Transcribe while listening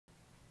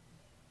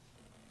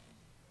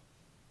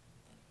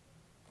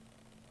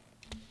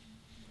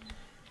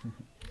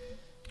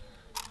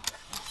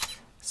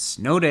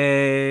Snow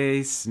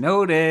day,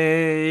 snow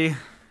day.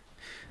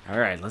 All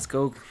right, let's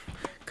go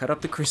cut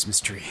up the Christmas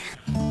tree.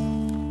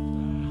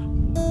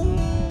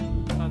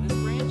 This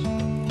branch?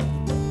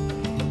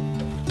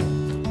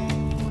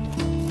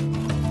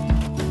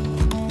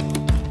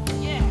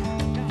 Yeah.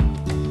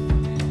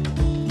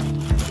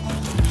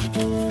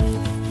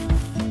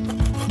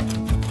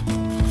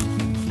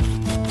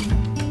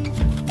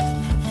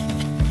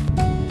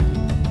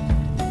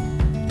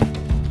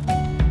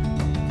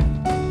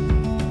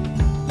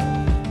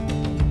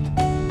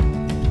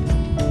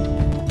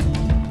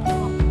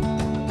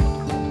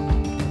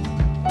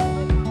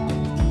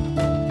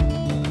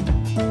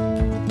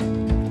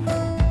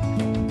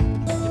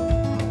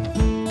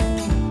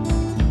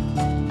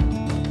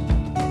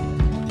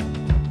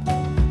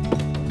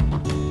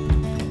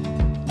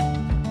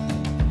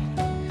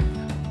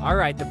 All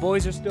right, the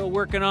boys are still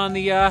working on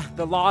the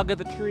log of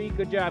the tree.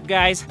 Good job,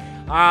 guys.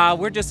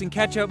 We're just in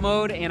catch-up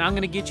mode, and I'm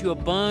gonna get you a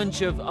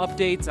bunch of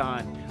updates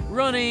on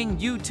running,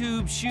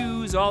 YouTube,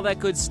 shoes, all that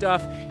good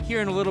stuff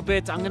here in a little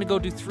bit. I'm gonna go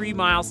do 3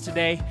 miles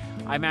today.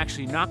 I'm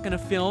actually not gonna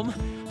film.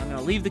 I'm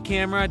gonna leave the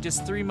camera,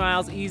 just 3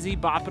 miles easy,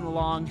 bopping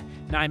along,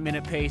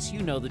 9-minute pace.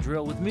 You know the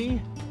drill with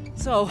me.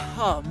 So,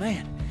 oh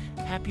man,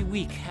 happy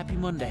week, happy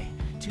Monday.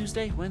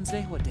 Tuesday,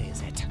 Wednesday, what day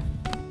is it?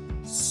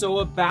 So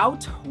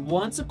about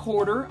once a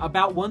quarter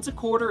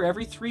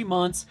every 3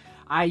 months,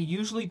 I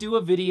usually do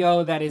a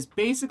video that is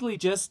basically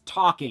just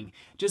talking,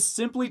 just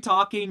simply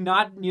talking,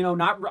 I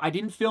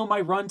didn't film my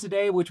run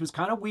today, which was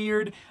kind of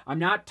weird. I'm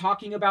not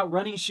talking about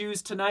running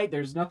shoes tonight.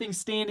 There's nothing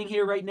standing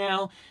here right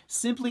now.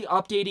 Simply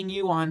updating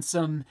you on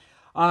some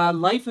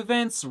life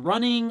events,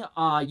 running,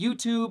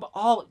 YouTube,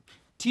 all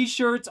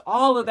t-shirts,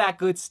 all of that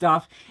good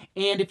stuff.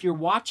 And if you're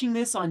watching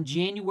this on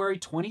January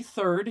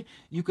 23rd,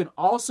 you can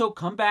also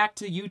come back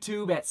to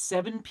YouTube at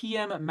 7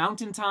 p.m.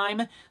 Mountain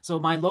Time, so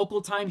my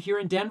local time here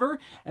in Denver,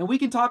 and we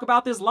can talk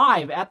about this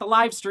live at the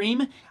live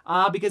stream,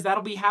 because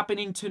that'll be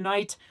happening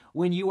tonight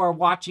when you are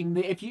watching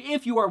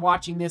if you are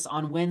watching this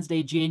on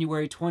Wednesday,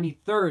 January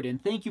 23rd.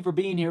 And thank you for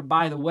being here,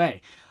 by the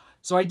way.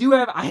 So I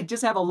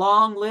just have a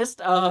long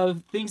list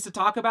of things to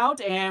talk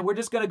about, and we're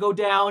just going to go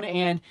down,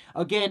 and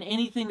again,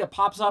 anything that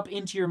pops up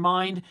into your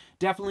mind,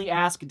 definitely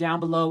ask down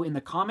below in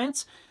the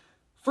comments.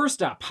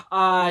 First up,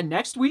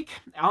 next week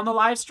on the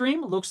live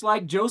stream, looks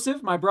like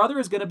Joseph, my brother,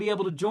 is going to be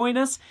able to join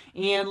us,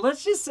 and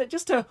let's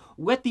just to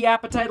whet the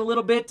appetite a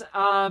little bit,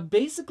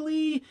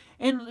 basically,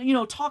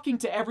 and talking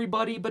to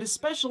everybody, but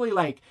especially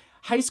like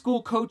high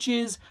school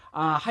coaches,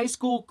 high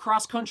school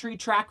cross-country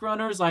track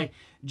runners. Like,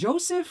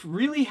 Joseph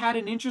really had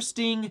an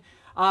interesting,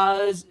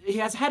 he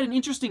has had an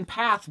interesting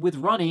path with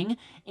running,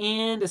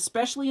 and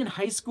especially in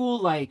high school,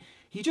 like,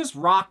 he just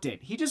rocked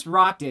it. He just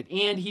rocked it,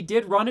 and he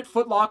did run at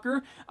Foot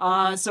Locker,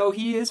 so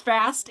he is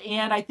fast,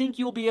 and I think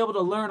you'll be able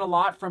to learn a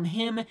lot from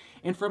him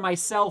and from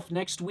myself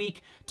next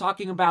week,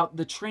 talking about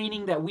the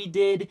training that we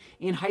did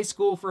in high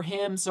school for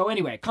him. So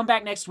anyway, come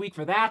back next week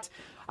for that.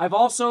 I've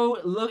also,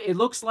 it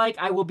looks like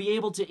I will be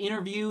able to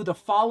interview the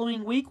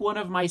following week one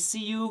of my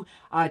CU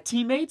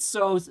teammates,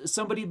 so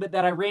somebody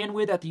that I ran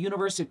with at the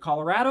University of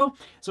Colorado.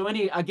 So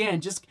again,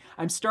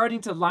 I'm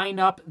starting to line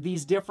up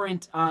these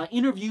different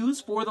interviews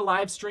for the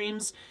live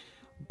streams.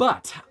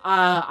 But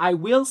I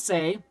will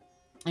say,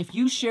 if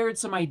you shared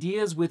some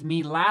ideas with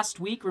me last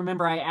week,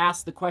 remember I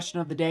asked the question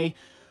of the day,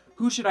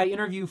 who should I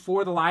interview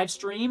for the live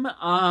stream?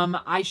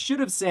 I should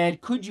have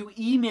said, could you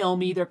email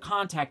me their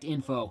contact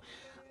info?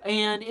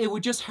 And it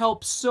would just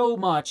help so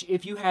much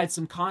if you had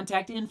some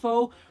contact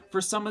info for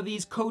some of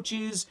these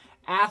coaches,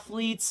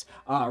 athletes,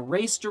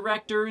 race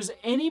directors,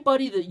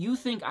 anybody that you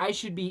think I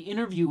should be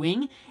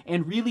interviewing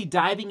and really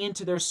diving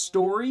into their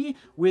story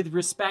with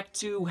respect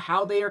to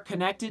how they are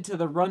connected to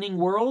the running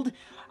world.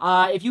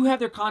 If you have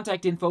their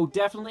contact info,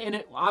 definitely,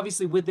 and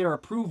obviously with their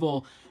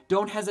approval,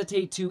 don't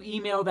hesitate to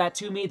email that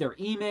to me, their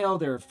email,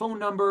 their phone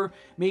number,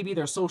 maybe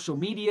their social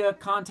media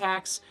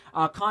contacts,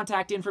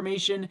 contact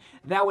information.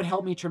 That would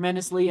help me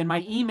tremendously. And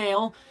my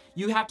email,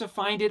 you have to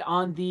find it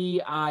on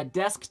the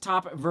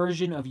desktop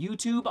version of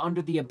YouTube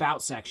under the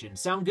About section.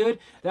 Sound good?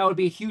 That would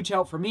be a huge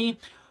help for me.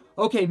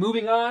 Okay,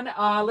 moving on.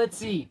 Let's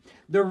see.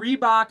 The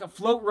Reebok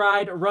Float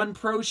Ride Run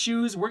Pro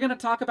shoes. We're going to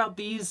talk about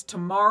these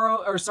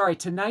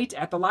tonight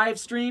at the live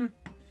stream.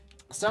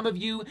 Some of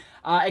you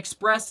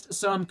expressed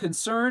some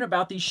concern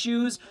about these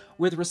shoes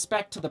with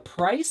respect to the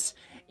price.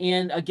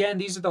 And again,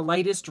 these are the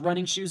lightest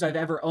running shoes I've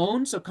ever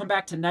owned. So come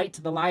back tonight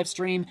to the live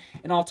stream,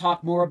 and I'll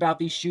talk more about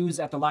these shoes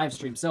at the live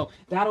stream. So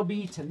that'll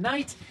be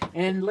tonight.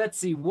 And let's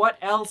see, what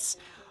else?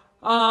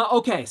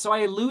 Okay, so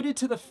I alluded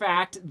to the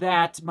fact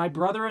that my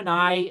brother and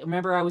I,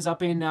 remember I was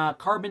up in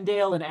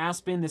Carbondale and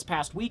Aspen this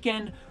past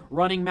weekend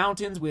running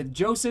mountains with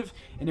Joseph,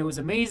 and it was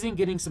amazing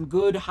getting some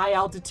good high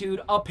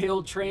altitude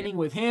uphill training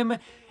with him.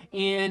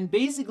 And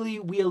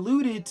basically, we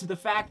alluded to the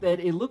fact that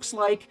it looks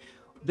like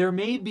there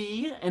may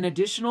be an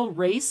additional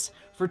race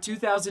for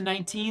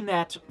 2019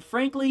 that,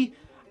 frankly,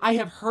 I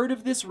have heard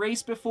of this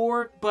race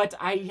before, but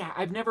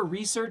I've never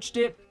researched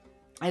it.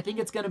 I think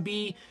it's going to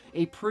be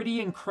a pretty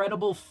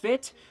incredible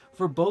fit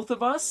for both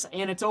of us,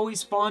 and it's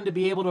always fun to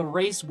be able to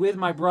race with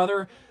my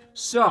brother.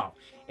 So,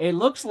 it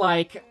looks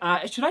like,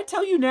 should I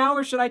tell you now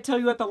or should I tell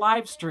you at the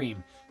live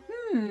stream?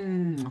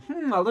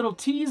 A little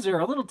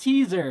teaser,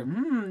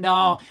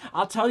 no,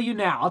 I'll tell you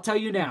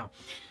now.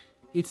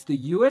 It's the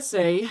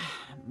USA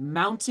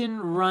Mountain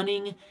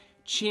Running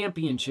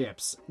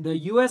Championships. The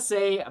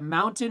USA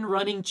Mountain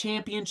Running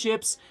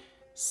Championships,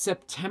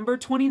 September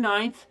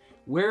 29th.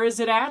 Where is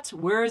it at?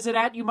 Where is it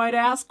at, you might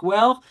ask?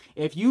 Well,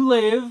 if you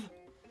live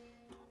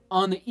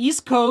on the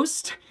East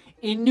Coast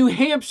in New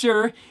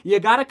Hampshire, you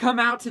got to come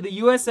out to the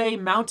USA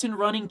Mountain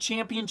Running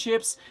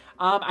Championships.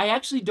 I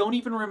actually don't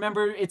even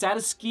remember. It's at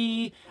a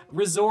ski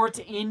resort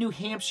in New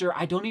Hampshire.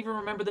 I don't even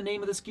remember the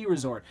name of the ski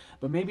resort,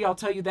 but maybe I'll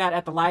tell you that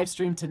at the live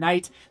stream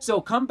tonight. So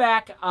come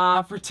back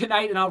for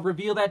tonight and I'll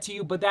reveal that to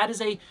you. But that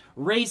is a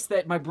race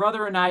that my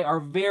brother and I are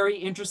very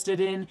interested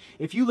in.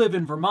 If you live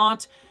in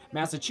Vermont,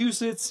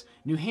 Massachusetts,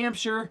 New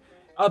Hampshire,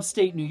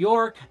 upstate New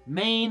York,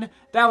 Maine,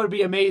 that would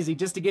be amazing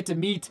just to get to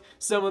meet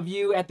some of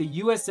you at the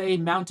USA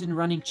Mountain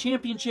Running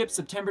Championship,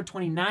 September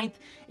 29th.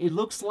 It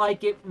looks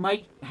like it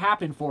might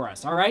happen for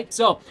us, all right?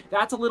 So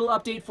that's a little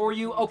update for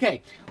you.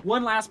 Okay,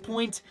 one last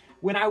point.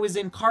 When I was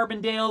in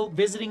Carbondale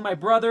visiting my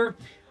brother,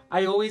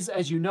 I always,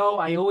 as you know,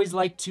 I always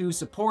like to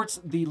support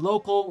the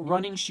local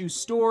running shoe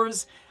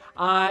stores.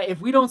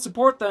 If we don't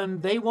support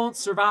them, they won't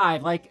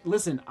survive. Like,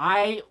 listen,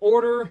 I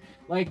order,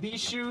 like, these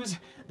shoes,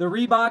 the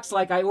Reeboks,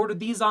 like, I ordered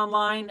these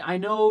online. I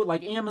know,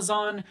 like,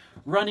 Amazon,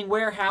 Running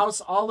Warehouse,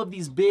 all of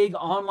these big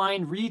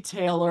online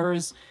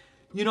retailers,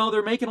 you know,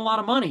 they're making a lot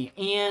of money.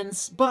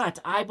 But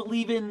I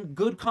believe in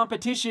good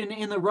competition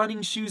in the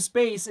running shoe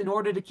space in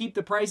order to keep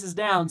the prices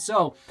down.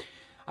 So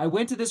I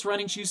went to this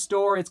running shoe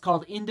store. It's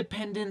called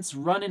Independence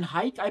Run and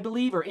Hike, I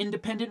believe, or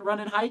Independent Run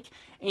and Hike.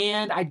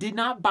 And I did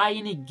not buy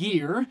any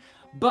gear,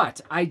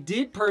 but I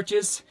did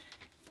purchase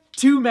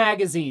 2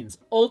 magazines,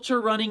 Ultra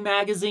Running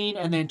Magazine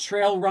and then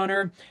Trail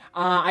Runner.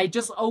 I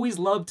just always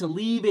love to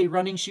leave a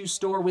running shoe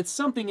store with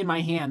something in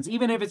my hands,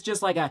 even if it's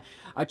just like a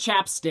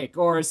chapstick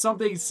or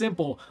something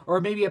simple,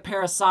 or maybe a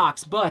pair of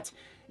socks. But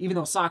even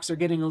though socks are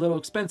getting a little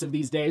expensive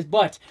these days,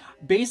 but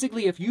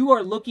basically if you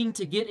are looking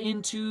to get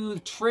into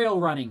trail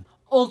running,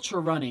 ultra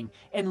running,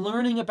 and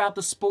learning about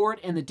the sport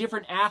and the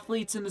different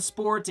athletes in the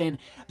sport and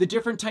the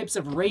different types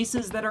of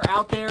races that are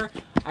out there,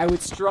 I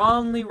would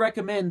strongly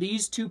recommend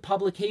these 2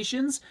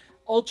 publications,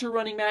 Ultra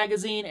Running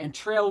Magazine and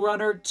Trail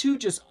Runner.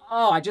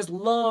 I just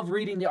love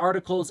reading the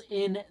articles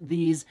in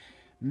these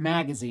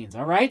magazines.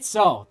 All right,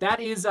 so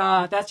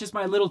that's just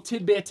my little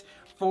tidbit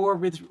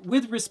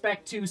with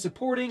respect to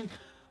supporting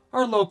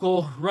our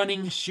local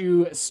running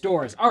shoe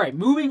stores. All right,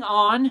 moving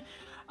on.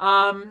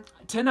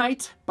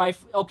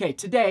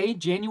 Today,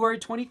 January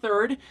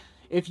 23rd,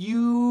 if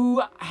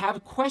you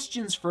have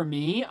questions for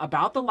me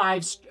about the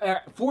live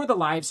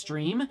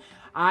stream,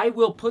 I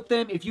will put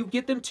them, if you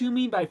get them to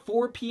me by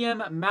 4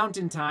 p.m.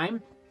 Mountain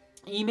Time,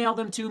 email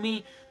them to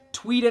me,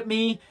 tweet at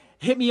me,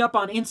 hit me up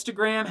on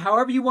Instagram,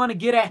 however you want to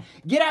get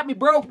at me,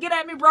 bro,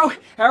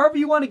 however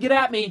you want to get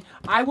at me,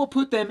 I will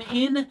put them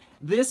in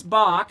this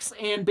box,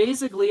 and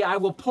basically I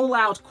will pull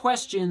out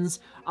questions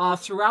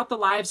throughout the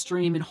live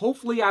stream, and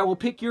hopefully I will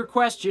pick your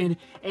question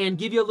and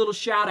give you a little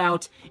shout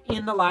out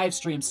in the live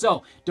stream.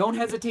 So don't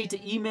hesitate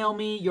to email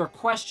me your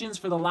questions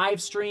for the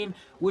live stream,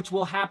 which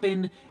will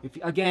happen,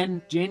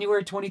 again,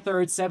 January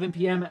 23rd, 7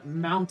 p.m.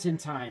 Mountain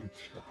Time.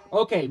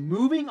 Okay,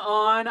 moving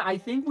on, I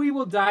think we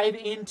will dive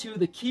into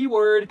the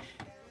keyword.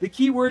 The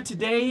keyword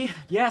today,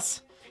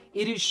 yes,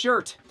 it is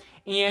shirt.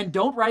 And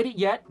don't write it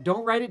yet.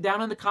 Don't write it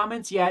down in the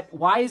comments yet.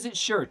 Why is it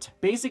shirt?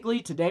 Basically,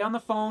 today on the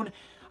phone,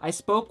 I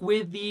spoke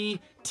with the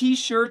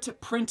t-shirt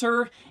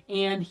printer,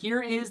 and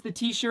here is the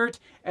t-shirt.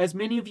 As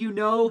many of you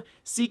know,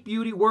 seek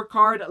beauty, work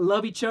hard,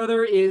 love each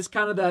other is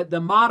kind of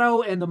the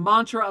motto and the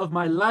mantra of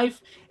my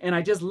life, and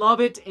I just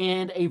love it.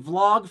 And a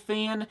vlog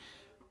fan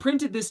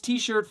printed this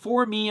t-shirt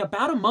for me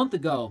about a month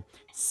ago.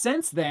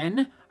 Since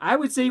then, I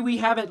would say we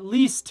have at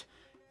least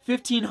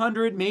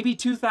 1,500, maybe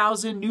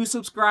 2,000 new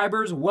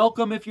subscribers.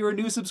 Welcome if you're a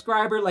new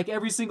subscriber, like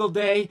every single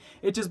day.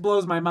 It just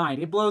blows my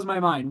mind. It blows my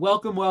mind.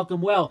 Welcome, welcome.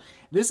 Well,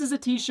 this is a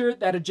t-shirt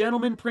that a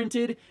gentleman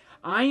printed.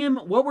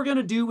 What we're going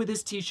to do with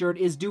this t-shirt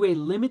is do a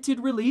limited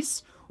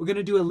release. We're going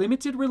to do a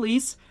limited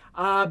release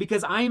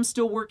because I am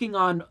still working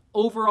on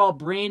overall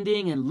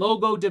branding and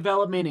logo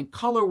development and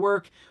color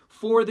work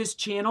for this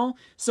channel.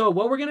 So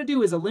what we're going to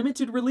do is a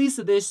limited release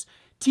of this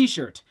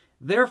t-shirt.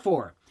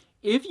 Therefore,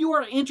 if you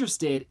are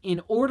interested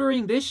in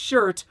ordering this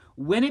shirt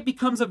when it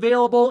becomes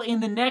available in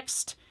the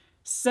next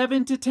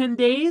 7 to 10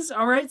 days,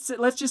 all right, so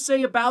let's just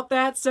say about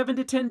that, 7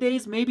 to 10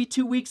 days, maybe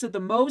 2 weeks at the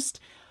most,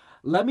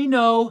 let me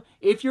know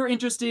if you're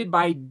interested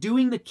by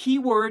doing the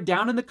keyword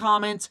down in the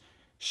comments,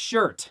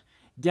 shirt.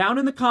 Down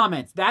in the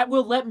comments. That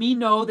will let me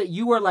know that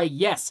you are like,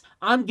 yes,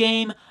 I'm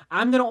game.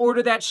 I'm going to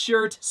order that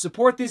shirt,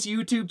 support this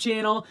YouTube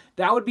channel.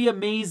 That would be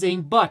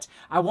amazing. But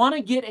I want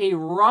to get a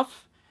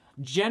rough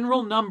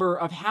general number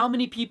of how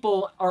many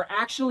people are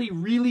actually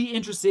really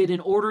interested in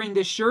ordering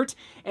this shirt.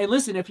 And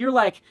listen, if you're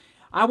like,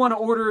 I want to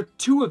order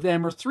 2 of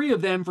them or 3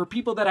 of them for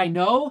people that I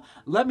know.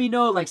 Let me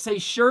know, like say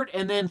shirt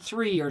and then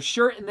 3, or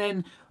shirt and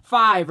then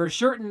 5, or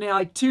shirt and then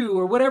like 2,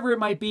 or whatever it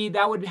might be.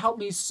 That would help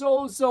me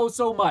so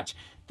much.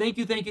 Thank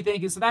you, thank you,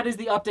 thank you. So that is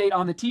the update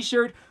on the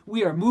t-shirt.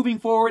 We are moving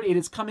forward. It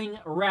is coming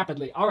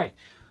rapidly. All right,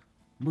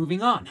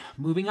 moving on.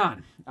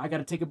 I got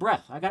to take a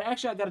breath. I got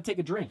to take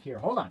a drink here.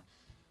 Hold on.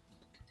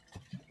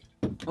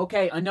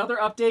 Okay, another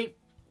update.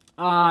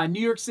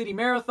 New York City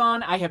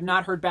Marathon. I have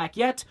not heard back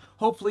yet.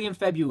 Hopefully in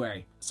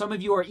February. Some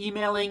of you are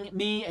emailing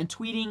me and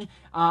tweeting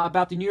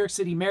about the New York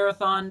City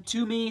Marathon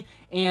to me.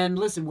 And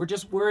listen,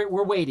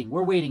 we're waiting.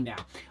 We're waiting now.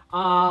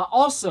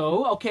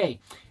 Also, okay,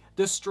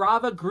 the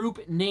Strava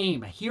group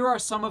name. Here are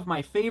some of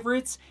my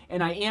favorites,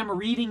 and I am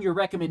reading your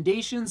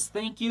recommendations.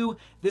 Thank you.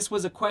 This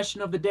was a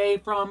question of the day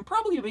from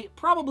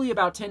probably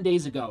about 10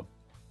 days ago.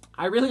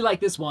 I really like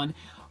this one.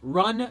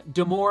 Run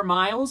DeMoor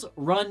Miles.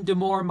 Run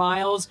DeMoor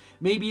Miles.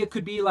 Maybe it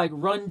could be like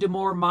Run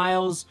DeMoor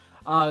Miles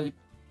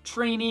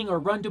training, or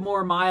Run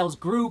DeMoor Miles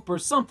group or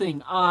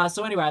something.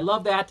 So anyway, I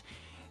love that.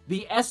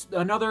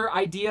 Another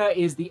idea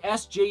is the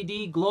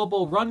SJD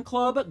Global Run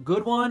Club.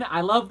 Good one.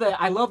 I love the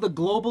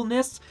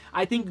globalness.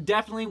 I think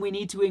definitely we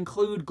need to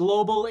include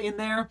global in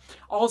there.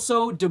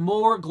 Also,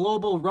 DeMoor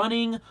Global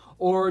Running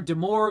or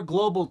DeMoor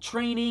Global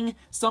Training,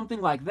 something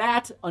like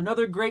that.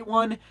 Another great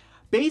one.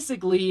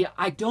 Basically,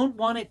 I don't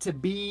want it to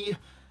be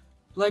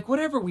like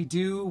whatever we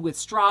do with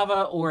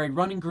Strava or a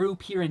running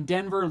group here in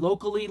Denver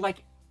locally.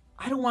 Like,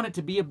 I don't want it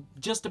to be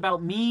just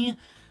about me.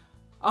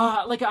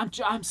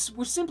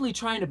 We're simply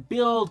trying to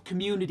build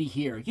community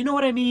here. You know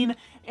what I mean?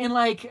 And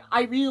like,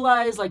 I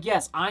realize, like,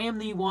 yes, I am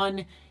the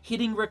one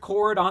hitting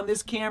record on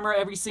this camera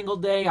every single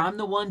day. I'm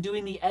the one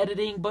doing the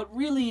editing, but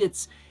really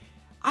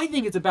I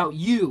think it's about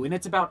you, and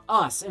it's about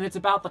us, and it's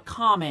about the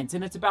comments,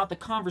 and it's about the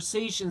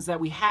conversations that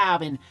we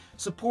have, and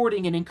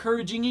supporting and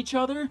encouraging each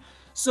other.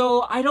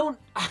 So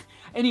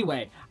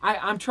anyway,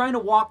 I'm trying to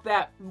walk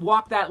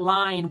that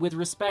line with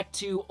respect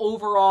to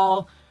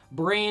overall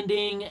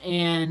branding,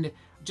 and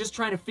just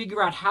trying to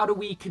figure out how do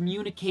we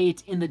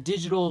communicate in the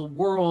digital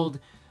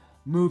world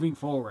moving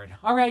forward.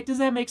 All right, does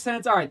that make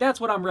sense? All right, that's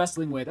what I'm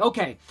wrestling with.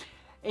 Okay.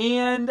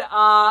 And,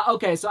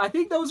 okay, so I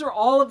think those are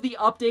all of the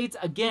updates.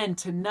 Again,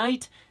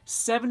 tonight,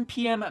 7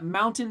 p.m.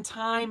 Mountain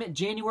Time,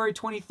 January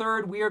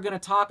 23rd, we are going to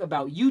talk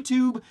about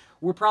YouTube.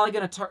 We're probably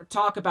going to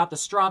talk about the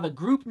Strava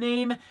group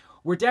name.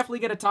 We're definitely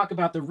going to talk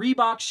about the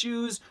Reebok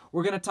shoes.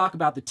 We're going to talk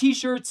about the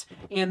t-shirts.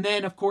 And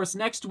then, of course,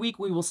 next week,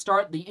 we will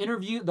start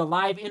the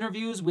live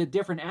interviews with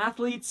different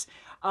athletes.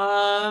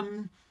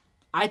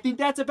 I think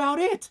that's about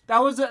it.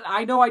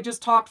 I know I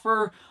just talked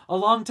for a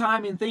long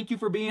time, and thank you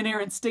for being here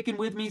and sticking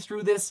with me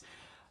through this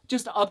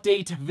just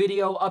update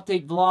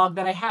vlog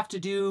that I have to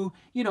do,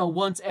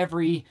 once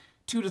every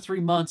 2 to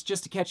 3 months,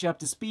 just to catch you up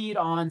to speed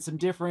on some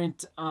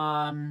different,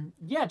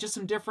 just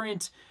some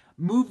different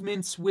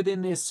movements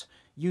within this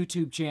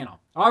YouTube channel.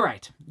 All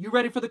right, you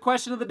ready for the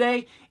question of the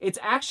day? It's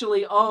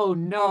actually, oh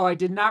no, I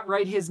did not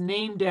write his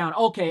name down.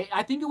 Okay,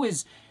 I think it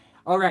was,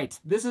 all right,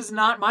 this is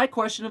not my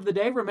question of the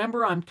day.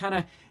 Remember, I'm kind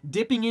of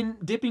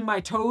dipping my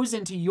toes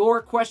into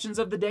your questions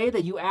of the day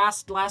that you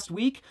asked last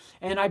week,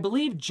 and I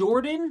believe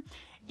Jordan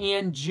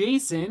and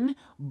Jason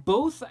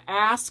both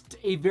asked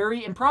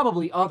and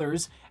probably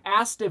others,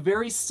 asked a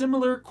very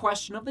similar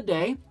question of the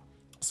day.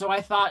 So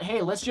I thought,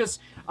 hey, let's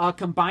just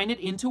combine it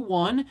into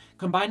one.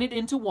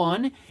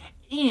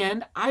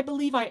 And I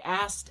believe I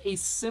asked a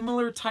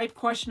similar type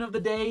question of the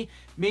day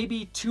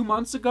maybe 2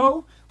 months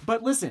ago.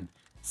 But listen,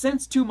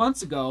 since 2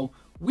 months ago,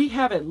 we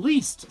have at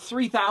least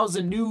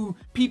 3,000 new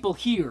people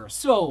here.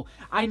 So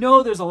I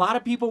know there's a lot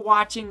of people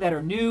watching that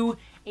are new,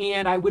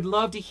 and I would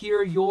love to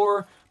hear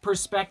your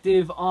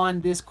perspective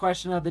on this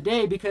question of the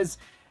day, because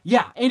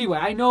anyway,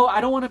 I know I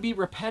don't want to be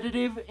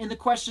repetitive in the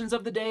questions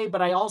of the day,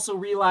 but I also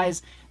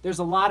realize there's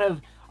a lot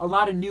of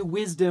new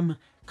wisdom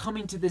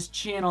coming to this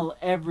channel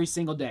every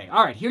single day.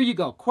 All right, here you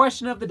go.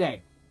 Question of the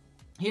day.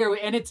 Here,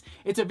 and it's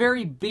a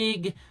very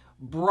big,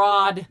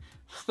 broad,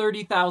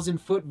 30,000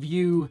 foot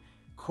view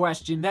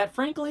question that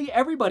frankly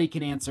everybody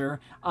can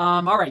answer.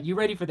 All right, you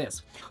ready for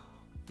this?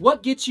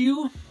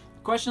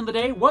 Question of the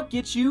day, what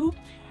gets you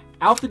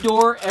out the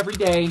door every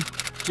day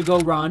to go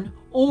run?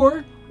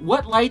 Or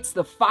what lights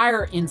the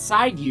fire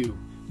inside you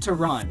to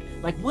run?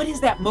 Like, what is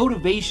that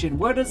motivation?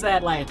 What lights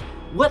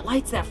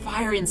that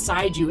fire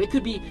inside you? It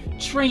could be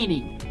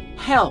training,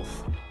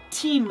 health,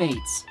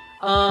 teammates,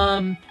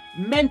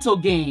 mental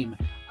game,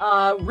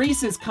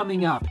 races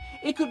coming up.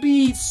 It could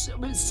be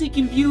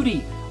seeking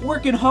beauty,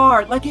 working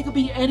hard. Like, it could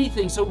be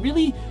anything. So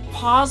really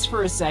pause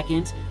for a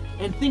second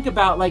and think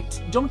about,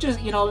 don't just,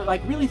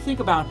 really think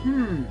about,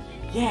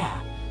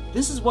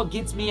 this is what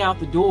gets me out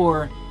the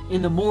door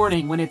in the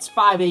morning when it's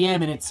 5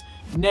 a.m. and it's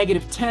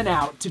 -10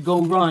 out to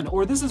go run.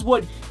 Or this is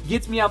what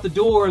gets me out the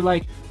door,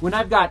 when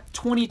I've got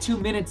 22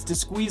 minutes to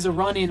squeeze a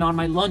run in on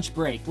my lunch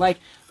break.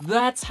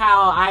 That's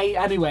how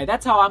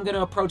I'm going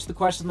to approach the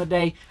question of the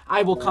day.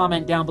 I will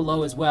comment down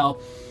below as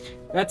well.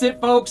 That's it,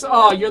 folks.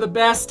 Oh, you're the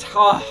best.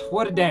 Oh,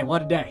 what a day,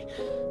 what a day.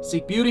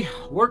 Seek beauty,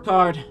 work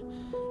hard,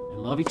 and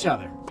and love each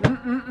other.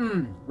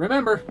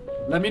 Remember,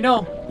 let me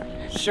know.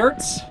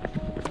 Shirts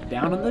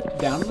down in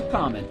the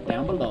comment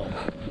down below.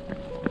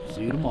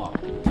 See you tomorrow.